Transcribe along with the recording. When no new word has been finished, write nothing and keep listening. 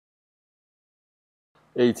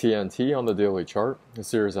AT&T on the daily chart, a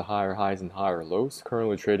series of higher highs and higher lows,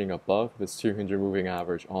 currently trading above this 200 moving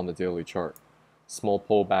average on the daily chart. Small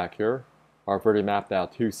pullback here. I've already mapped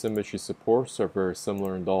out two symmetry supports that are very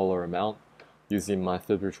similar in dollar amount using my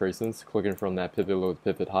fib retracements, clicking from that pivot low to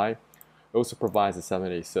pivot high. It also provides a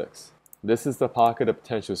 786. This is the pocket of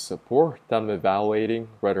potential support that I'm evaluating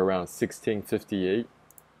right around 1658.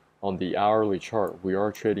 On the hourly chart, we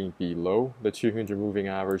are trading below the 200 moving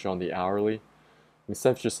average on the hourly. You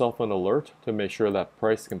set yourself an alert to make sure that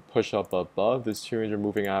price can push up above this 200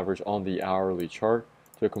 moving average on the hourly chart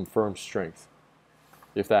to confirm strength.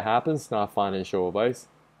 If that happens, not financial advice,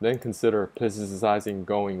 then consider positioning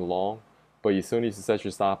going long, but you still need to set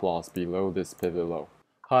your stop loss below this pivot low.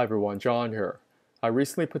 Hi everyone, John here. I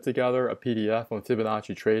recently put together a PDF on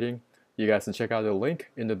Fibonacci trading. You guys can check out the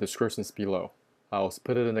link in the descriptions below. I'll also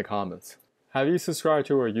put it in the comments. Have you subscribed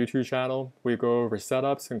to our YouTube channel? We go over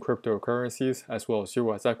setups in cryptocurrencies as well as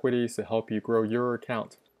US equities to help you grow your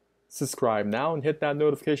account. Subscribe now and hit that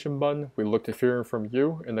notification button. We look to hearing from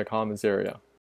you in the comments area.